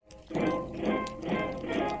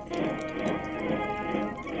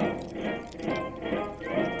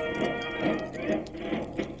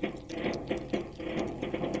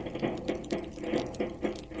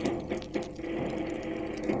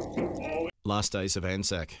Last days of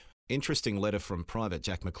Anzac. Interesting letter from Private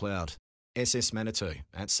Jack McLeod. SS Manitou,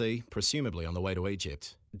 at sea, presumably on the way to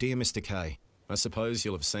Egypt. Dear Mr K, I suppose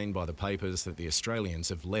you'll have seen by the papers that the Australians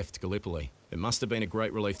have left Gallipoli. It must have been a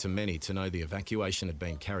great relief to many to know the evacuation had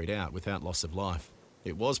been carried out without loss of life.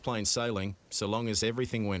 It was plain sailing, so long as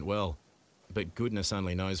everything went well. But goodness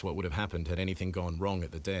only knows what would have happened had anything gone wrong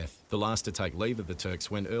at the death. The last to take leave of the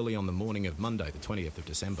Turks went early on the morning of Monday, the 20th of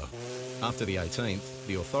December. After the 18th,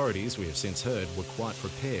 the authorities, we have since heard, were quite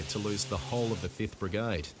prepared to lose the whole of the 5th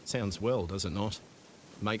Brigade. Sounds well, does it not?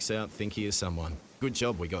 Makes out think he is someone. Good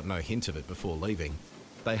job we got no hint of it before leaving.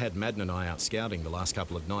 They had Madden and I out scouting the last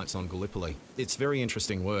couple of nights on Gallipoli. It's very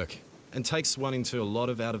interesting work, and takes one into a lot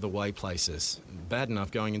of out-of-the-way places. Bad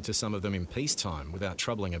enough going into some of them in peacetime without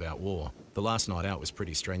troubling about war. The last night out was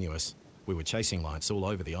pretty strenuous. We were chasing lights all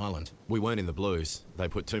over the island. We weren't in the blues. They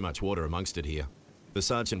put too much water amongst it here. The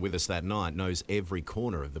sergeant with us that night knows every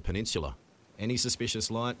corner of the peninsula. Any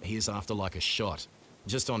suspicious light, he is after like a shot.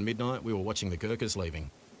 Just on midnight, we were watching the Gurkhas leaving.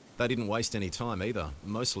 They didn't waste any time either,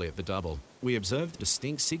 mostly at the double. We observed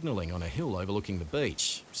distinct signalling on a hill overlooking the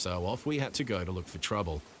beach, so off we had to go to look for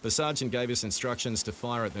trouble. The sergeant gave us instructions to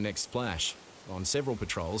fire at the next flash. On several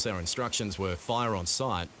patrols, our instructions were fire on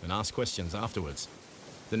sight and ask questions afterwards.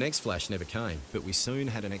 The next flash never came, but we soon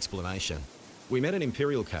had an explanation. We met an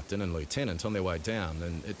Imperial captain and lieutenant on their way down,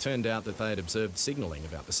 and it turned out that they had observed signalling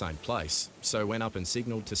about the same place, so went up and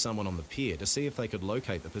signalled to someone on the pier to see if they could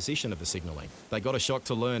locate the position of the signalling. They got a shock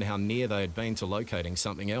to learn how near they had been to locating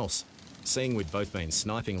something else. Seeing we'd both been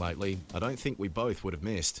sniping lately, I don't think we both would have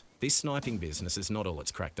missed. This sniping business is not all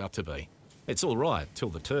it's cracked up to be. It's all right till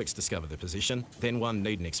the Turks discover the position, then one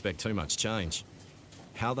needn't expect too much change.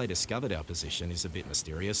 How they discovered our position is a bit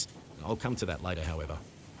mysterious. I'll come to that later, however.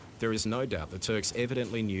 There is no doubt the Turks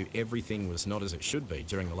evidently knew everything was not as it should be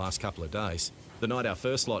during the last couple of days. The night our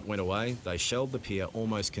first lot went away, they shelled the pier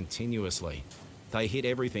almost continuously. They hit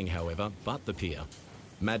everything, however, but the pier.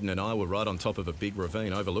 Madden and I were right on top of a big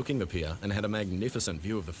ravine overlooking the pier and had a magnificent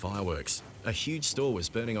view of the fireworks. A huge store was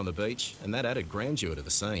burning on the beach, and that added grandeur to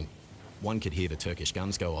the scene. One could hear the Turkish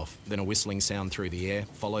guns go off, then a whistling sound through the air,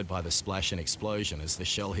 followed by the splash and explosion as the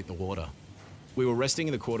shell hit the water. We were resting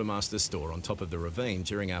in the quartermaster's store on top of the ravine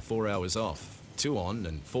during our 4 hours off, 2 on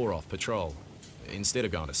and 4 off patrol. Instead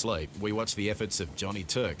of going to sleep, we watched the efforts of Johnny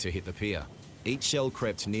Turk to hit the pier. Each shell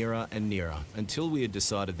crept nearer and nearer until we had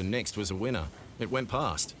decided the next was a winner. It went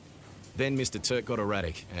past. Then Mr. Turk got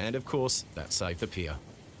erratic, and of course, that saved the pier.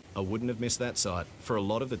 I wouldn't have missed that sight, for a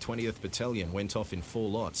lot of the 20th Battalion went off in 4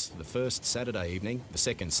 lots, the first Saturday evening, the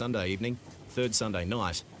second Sunday evening, third Sunday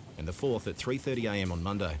night, and the fourth at 3:30 AM on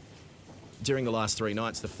Monday. During the last 3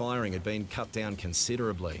 nights, the firing had been cut down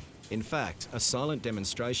considerably. In fact, a silent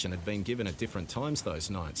demonstration had been given at different times those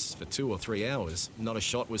nights. For 2 or 3 hours, not a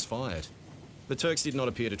shot was fired. The Turks did not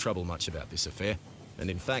appear to trouble much about this affair, and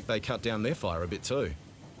in fact they cut down their fire a bit too.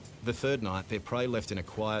 The third night, their prey left in a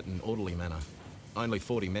quiet and orderly manner. Only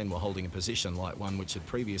 40 men were holding a position like one which had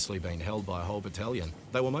previously been held by a whole battalion.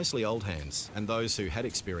 They were mostly old hands, and those who had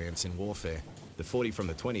experience in warfare. The 40 from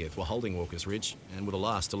the 20th were holding Walker's Ridge and were the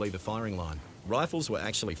last to leave the firing line. Rifles were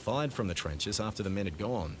actually fired from the trenches after the men had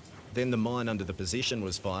gone. Then the mine under the position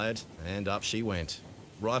was fired, and up she went.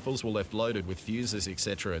 Rifles were left loaded with fuses,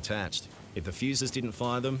 etc. attached. If the fuses didn't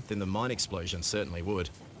fire them, then the mine explosion certainly would.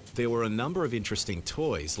 There were a number of interesting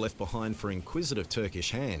toys left behind for inquisitive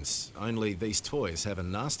Turkish hands, only these toys have a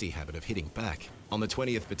nasty habit of hitting back. On the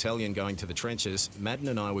 20th Battalion going to the trenches, Madden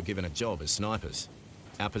and I were given a job as snipers.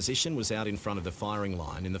 Our position was out in front of the firing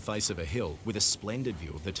line in the face of a hill with a splendid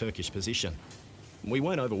view of the Turkish position. We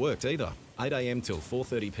weren't overworked either, 8 AM till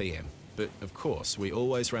 4:30 PM, but of course we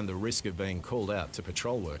always ran the risk of being called out to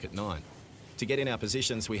patrol work at night. To get in our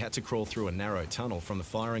positions, we had to crawl through a narrow tunnel from the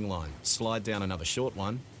firing line, slide down another short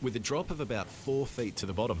one, with a drop of about 4 feet to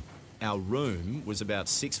the bottom. Our room was about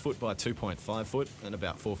 6 foot by 2.5 foot and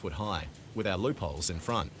about 4 foot high, with our loopholes in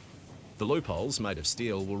front. The loopholes, made of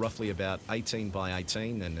steel, were roughly about 18 by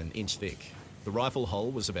 18 and an inch thick. The rifle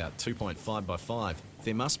hole was about 2.5 by 5.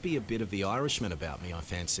 There must be a bit of the Irishman about me, I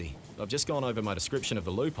fancy. I've just gone over my description of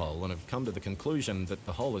the loophole and have come to the conclusion that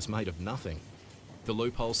the hole is made of nothing. The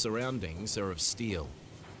loophole surroundings are of steel.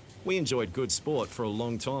 We enjoyed good sport for a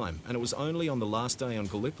long time, and it was only on the last day on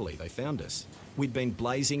Gallipoli they found us. We'd been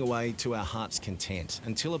blazing away to our heart's content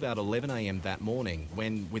until about 11 AM that morning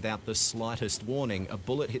when, without the slightest warning, a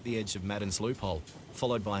bullet hit the edge of Madden's loophole,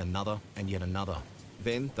 followed by another and yet another.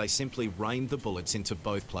 Then they simply rained the bullets into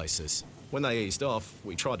both places. When they eased off,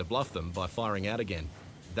 we tried to bluff them by firing out again.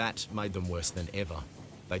 That made them worse than ever.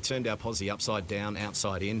 They turned our posse upside down,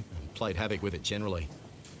 outside in, and played havoc with it generally.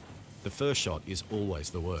 The first shot is always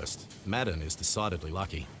the worst. Madden is decidedly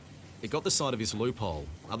lucky. It got the side of his loophole,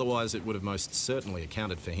 otherwise it would have most certainly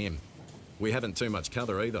accounted for him. We haven't too much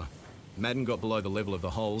cover either. Madden got below the level of the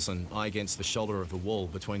holes and I against the shoulder of the wall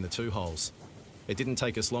between the two holes. It didn't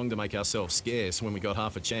take us long to make ourselves scarce when we got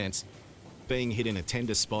half a chance. Being hit in a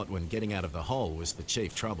tender spot when getting out of the hole was the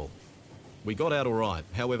chief trouble. We got out alright,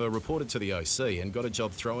 however reported to the OC and got a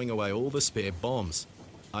job throwing away all the spare bombs.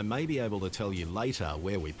 I may be able to tell you later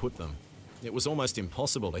where we put them. It was almost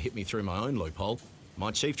impossible to hit me through my own loophole. My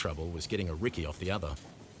chief trouble was getting a Ricky off the other.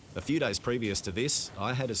 A few days previous to this,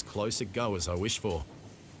 I had as close a go as I wished for.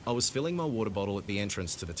 I was filling my water bottle at the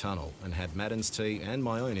entrance to the tunnel and had Madden's tea and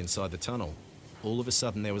my own inside the tunnel. All of a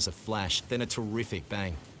sudden there was a flash, then a terrific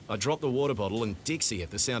bang. I dropped the water bottle and Dixie at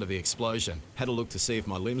the sound of the explosion. Had a look to see if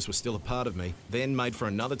my limbs were still a part of me, then made for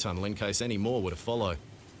another tunnel in case any more were to follow.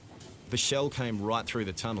 The shell came right through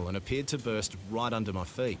the tunnel and appeared to burst right under my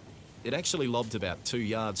feet. It actually lobbed about 2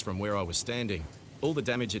 yards from where I was standing. All the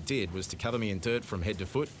damage it did was to cover me in dirt from head to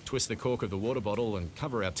foot, twist the cork of the water bottle and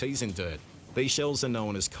cover our teas in dirt. These shells are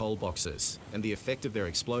known as coal boxes, and the effect of their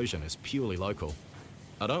explosion is purely local.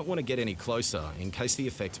 I don't want to get any closer in case the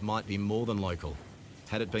effect might be more than local.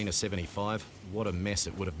 Had it been a 75, what a mess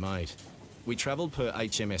it would have made. We travelled per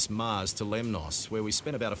HMS Mars to Lemnos, where we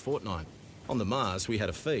spent about a fortnight. On the Mars, we had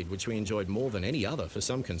a feed which we enjoyed more than any other for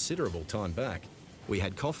some considerable time back. We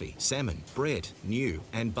had coffee, salmon, bread, new,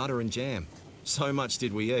 and butter and jam. So much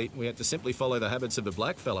did we eat, we had to simply follow the habits of the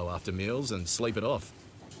blackfellow after meals and sleep it off.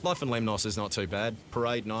 Life in Lemnos is not too bad.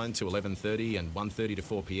 Parade 9 to 11:30 and 1:30 to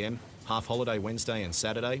 4 p.m. Half holiday Wednesday and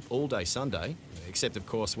Saturday, all day Sunday, except of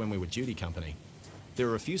course when we were duty company. There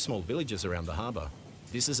are a few small villages around the harbour.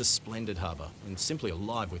 This is a splendid harbour and simply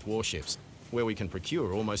alive with warships, where we can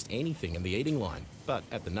procure almost anything in the eating line, but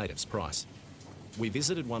at the natives' price. We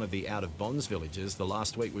visited one of the out-of-bonds villages the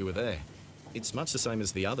last week we were there. It's much the same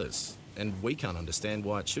as the others, and we can't understand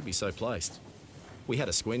why it should be so placed. We had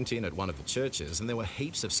a squint in at one of the churches and there were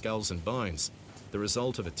heaps of skulls and bones, the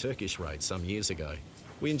result of a Turkish raid some years ago.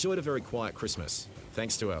 We enjoyed a very quiet Christmas.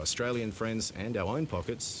 Thanks to our Australian friends and our own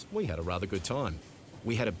pockets, we had a rather good time.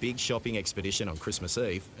 We had a big shopping expedition on Christmas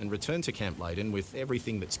Eve and returned to Camp Leyden with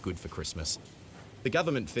everything that's good for Christmas. The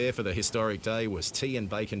government fare for the historic day was tea and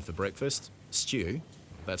bacon for breakfast, stew,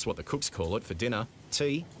 that's what the cooks call it, for dinner,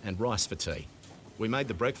 tea and rice for tea. We made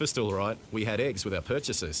the breakfast all right. We had eggs with our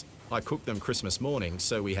purchases. I cooked them Christmas morning,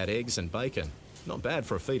 so we had eggs and bacon. Not bad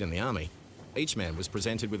for a feed in the army. Each man was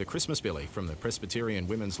presented with a Christmas billy from the Presbyterian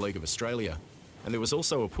Women's League of Australia, and there was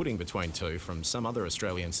also a pudding between two from some other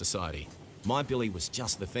Australian society. My billy was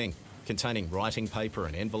just the thing, containing writing paper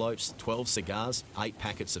and envelopes, 12 cigars, 8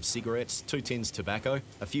 packets of cigarettes, 2 tins tobacco,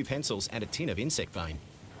 a few pencils and a tin of insect bane.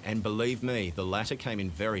 And believe me, the latter came in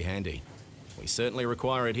very handy. We certainly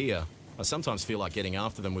require it here. I sometimes feel like getting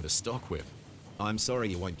after them with a stock whip. I'm sorry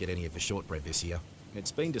you won't get any of the shortbread this year.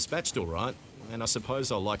 It's been dispatched all right, and I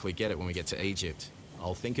suppose I'll likely get it when we get to Egypt.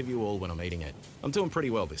 I'll think of you all when I'm eating it. I'm doing pretty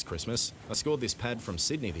well this Christmas. I scored this pad from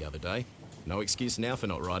Sydney the other day. No excuse now for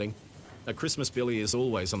not writing. A Christmas billy is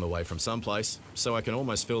always on the way from someplace, so I can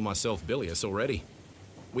almost feel myself bilious already.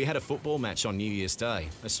 We had a football match on New Year's Day,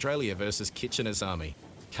 Australia versus Kitchener's Army.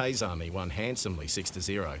 K's Army won handsomely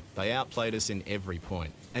 6-0. They outplayed us in every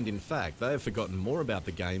point. And in fact, they have forgotten more about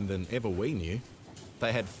the game than ever we knew.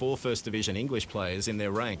 They had 4 First Division English players in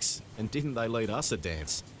their ranks, and didn't they lead us a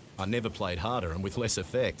dance? I never played harder and with less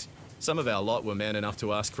effect. Some of our lot were man enough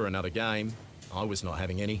to ask for another game. I was not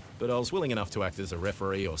having any, but I was willing enough to act as a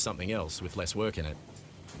referee or something else with less work in it.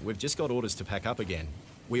 We've just got orders to pack up again.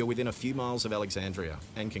 We are within a few miles of Alexandria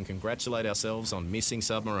and can congratulate ourselves on missing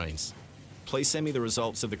submarines. Please send me the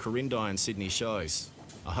results of the Corindi and Sydney shows.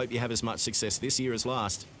 I hope you have as much success this year as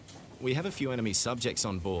last. We have a few enemy subjects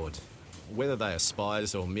on board. Whether they are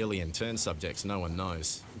spies or merely intern subjects, no one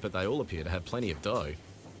knows, but they all appear to have plenty of dough.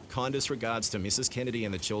 Kindest regards to Mrs. Kennedy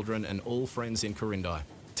and the children and all friends in Corindi.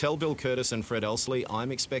 Tell Bill Curtis and Fred Elsley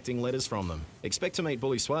I'm expecting letters from them. Expect to meet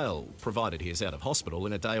Bully Swale, provided he is out of hospital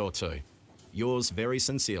in a day or two. Yours very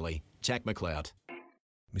sincerely, Jack McLeod.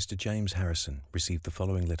 Mr. James Harrison received the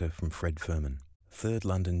following letter from Fred Furman, 3rd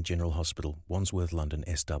London General Hospital, Wandsworth, London,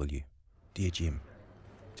 SW. Dear Jim,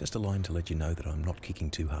 just a line to let you know that I'm not kicking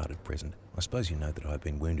too hard at present. I suppose you know that I've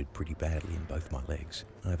been wounded pretty badly in both my legs.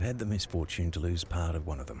 I've had the misfortune to lose part of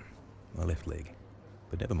one of them, my left leg.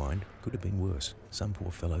 But never mind, could have been worse. Some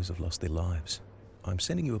poor fellows have lost their lives. I'm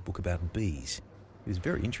sending you a book about bees. It is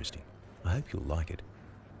very interesting. I hope you'll like it.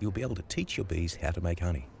 You'll be able to teach your bees how to make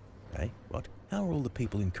honey. Eh? What? How are all the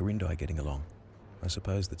people in Corindi getting along? I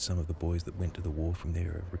suppose that some of the boys that went to the war from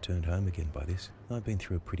there have returned home again by this. I've been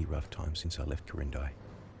through a pretty rough time since I left Corindi.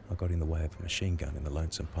 I got in the way of a machine gun in the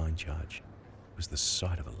Lonesome Pine charge. It was the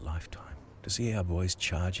sight of a lifetime. To see our boys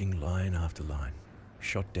charging line after line.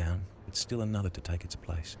 Shot down, but still another to take its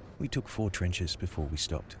place. We took 4 trenches before we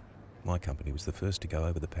stopped. My company was the first to go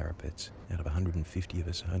over the parapets. Out of 150 of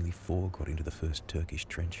us, only 4 got into the first Turkish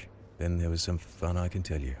trench. Then there was some fun, I can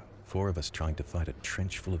tell you. 4 of us trying to fight a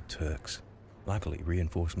trench full of Turks. Luckily,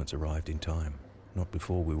 reinforcements arrived in time. Not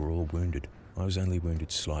before we were all wounded. I was only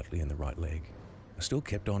wounded slightly in the right leg. I still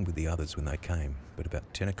kept on with the others when they came, but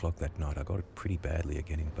about 10 o'clock that night I got it pretty badly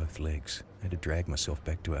again in both legs. I had to drag myself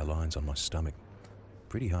back to our lines on my stomach.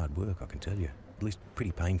 Pretty hard work, I can tell you. At least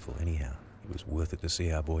pretty painful anyhow. It was worth it to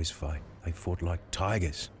see our boys fight. They fought like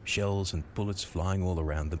tigers, shells and bullets flying all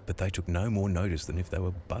around them, but they took no more notice than if they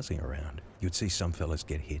were buzzing around. You'd see some fellas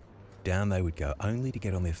get hit. Down they would go, only to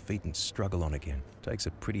get on their feet and struggle on again. Takes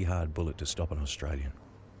a pretty hard bullet to stop an Australian.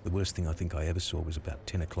 The worst thing I think I ever saw was about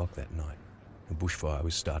 10 o'clock that night. A bushfire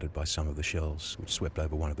was started by some of the shells, which swept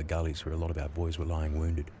over one of the gullies where a lot of our boys were lying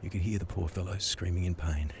wounded. You could hear the poor fellows screaming in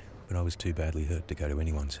pain. But I was too badly hurt to go to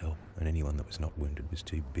anyone's help, and anyone that was not wounded was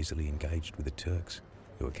too busily engaged with the Turks,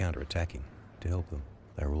 who were counter-attacking, to help them.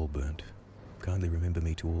 They were all burnt. Kindly remember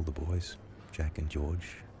me to all the boys, Jack and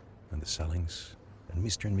George, and the Sullings, and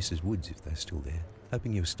Mr. and Mrs. Woods if they're still there.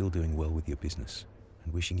 Hoping you're still doing well with your business,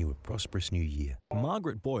 and wishing you a prosperous new year.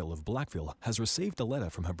 Margaret Boyle of Blackville has received a letter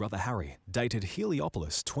from her brother Harry, dated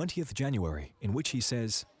Heliopolis, 20th January, in which he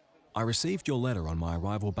says, "I received your letter on my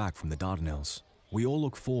arrival back from the Dardanelles. We all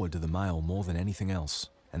look forward to the mail more than anything else,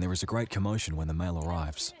 and there is a great commotion when the mail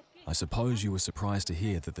arrives. I suppose you were surprised to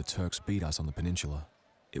hear that the Turks beat us on the peninsula.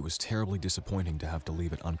 It was terribly disappointing to have to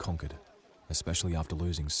leave it unconquered, especially after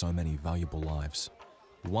losing so many valuable lives.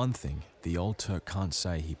 One thing, the old Turk can't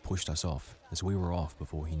say he pushed us off, as we were off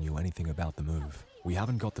before he knew anything about the move. We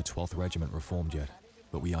haven't got the 12th Regiment reformed yet,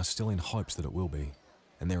 but we are still in hopes that it will be,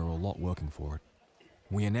 and there are a lot working for it.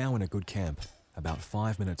 We are now in a good camp, about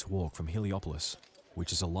 5 minutes walk from Heliopolis,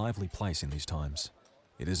 which is a lively place in these times.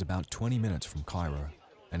 It is about 20 minutes from Cairo,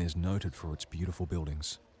 and is noted for its beautiful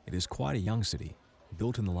buildings. It is quite a young city,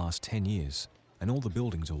 built in the last 10 years, and all the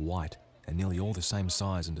buildings are white, and nearly all the same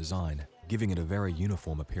size and design, giving it a very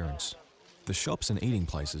uniform appearance. The shops and eating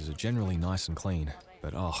places are generally nice and clean,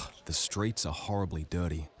 but the streets are horribly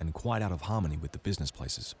dirty and quite out of harmony with the business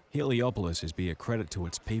places. Heliopolis is be a credit to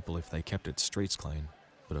its people if they kept its streets clean.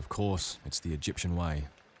 But of course, it's the Egyptian way.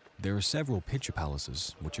 There are several picture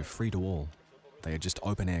palaces, which are free to all. They are just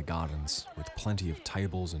open-air gardens, with plenty of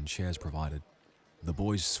tables and chairs provided. The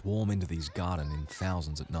boys swarm into these gardens in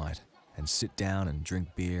thousands at night, and sit down and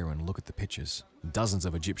drink beer and look at the pictures. Dozens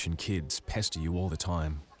of Egyptian kids pester you all the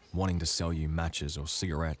time, wanting to sell you matches or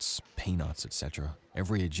cigarettes, peanuts, etc.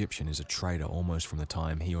 Every Egyptian is a trader almost from the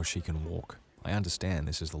time he or she can walk. I understand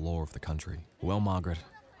this is the law of the country. Well, Margaret,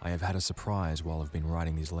 I have had a surprise while I've been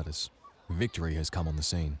writing these letters. Victory has come on the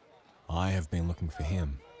scene. I have been looking for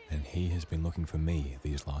him, and he has been looking for me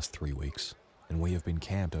these last 3 weeks, and we have been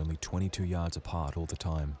camped only 22 yards apart all the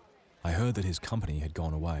time. I heard that his company had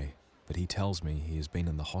gone away, but he tells me he has been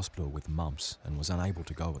in the hospital with mumps and was unable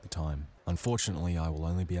to go at the time. Unfortunately, I will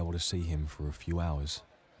only be able to see him for a few hours,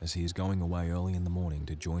 as he is going away early in the morning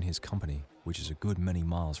to join his company, which is a good many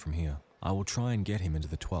miles from here. I will try and get him into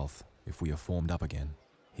the 12th, if we are formed up again.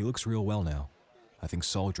 He looks real well now. I think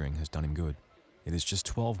soldiering has done him good. It is just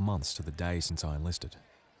 12 months to the day since I enlisted,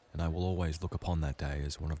 and I will always look upon that day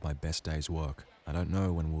as one of my best days' work. I don't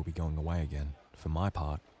know when we'll be going away again. For my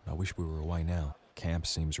part, I wish we were away now. Camp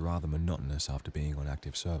seems rather monotonous after being on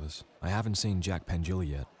active service. I haven't seen Jack Pangilla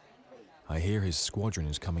yet. I hear his squadron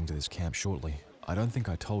is coming to this camp shortly. I don't think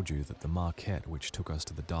I told you that the Marquette, which took us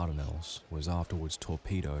to the Dardanelles, was afterwards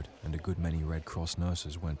torpedoed, and a good many Red Cross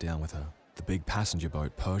nurses went down with her. The big passenger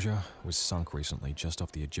boat Persia was sunk recently just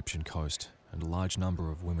off the Egyptian coast, and a large number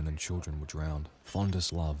of women and children were drowned.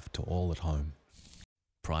 Fondest love to all at home.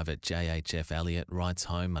 Private JHF Elliott writes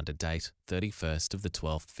home under date 31st of the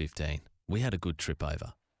 12th 15. We had a good trip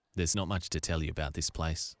over. There's not much to tell you about this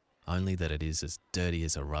place, only that it is as dirty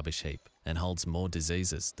as a rubbish heap and holds more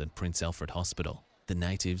diseases than Prince Alfred Hospital. The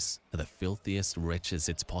natives are the filthiest wretches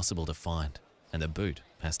it's possible to find, and the boot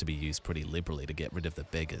has to be used pretty liberally to get rid of the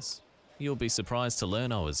beggars. You'll be surprised to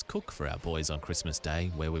learn I was cook for our boys on Christmas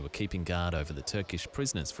Day, where we were keeping guard over the Turkish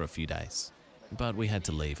prisoners for a few days. But we had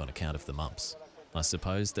to leave on account of the mumps. I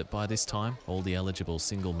suppose that by this time, all the eligible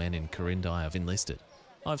single men in Quirindi have enlisted.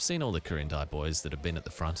 I've seen all the Quirindi boys that have been at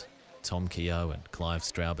the front. Tom Keogh and Clive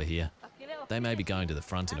Strauber here. They may be going to the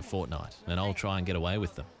front in a fortnight, and I'll try and get away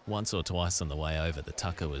with them. Once or twice on the way over, the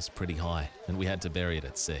tucker was pretty high, and we had to bury it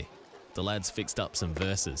at sea. The lads fixed up some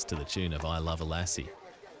verses to the tune of I Love a Lassie.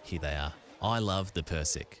 Here they are. I love the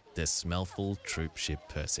Persic, the smellful troop ship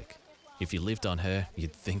Persic. If you lived on her,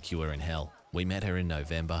 you'd think you were in hell. We met her in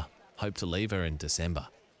November, hope to leave her in December,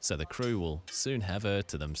 so the crew will soon have her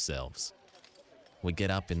to themselves. We get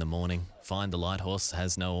up in the morning, find the lighthorse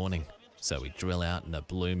has no awning, so we drill out in a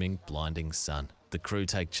blooming, blinding sun. The crew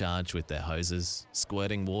take charge with their hoses,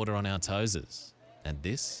 squirting water on our toeses. And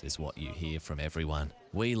this is what you hear from everyone.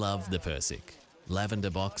 We love the Persic. Lavender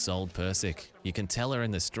box old Persic. You can tell her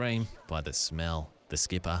in the stream by the smell. The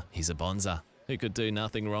skipper, he's a bonzer who could do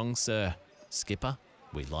nothing wrong, sir. Skipper,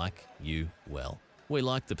 we like you well. We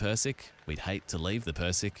like the Persic. We'd hate to leave the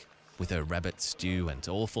Persic with her rabbit stew and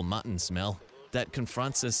awful mutton smell that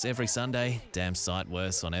confronts us every Sunday, damn sight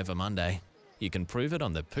worse on ever Monday. You can prove it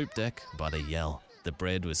on the poop deck by the yell. The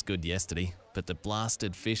bread was good yesterday, but the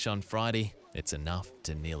blasted fish on Friday, it's enough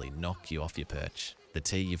to nearly knock you off your perch. The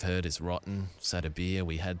tea you've heard is rotten, so the beer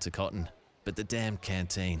we had to cotton, but the damn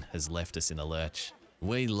canteen has left us in a lurch.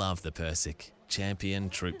 We love the Persic, champion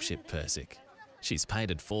troopship Persic. She's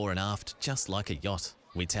painted fore and aft just like a yacht.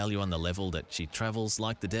 We tell you on the level that she travels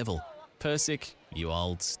like the devil. Persic, you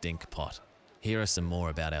old stink pot. Here are some more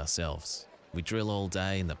about ourselves. We drill all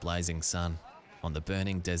day in the blazing sun, on the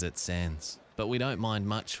burning desert sands, but we don't mind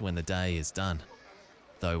much when the day is done.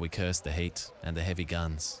 Though we curse the heat and the heavy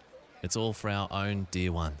guns, it's all for our own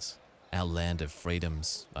dear ones, our land of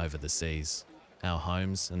freedoms over the seas, our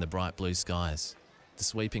homes and the bright blue skies, the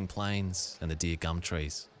sweeping plains and the dear gum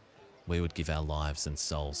trees. We would give our lives and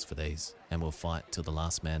souls for these, and we'll fight till the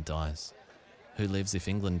last man dies. Who lives if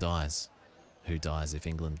England dies? Who dies if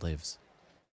England lives?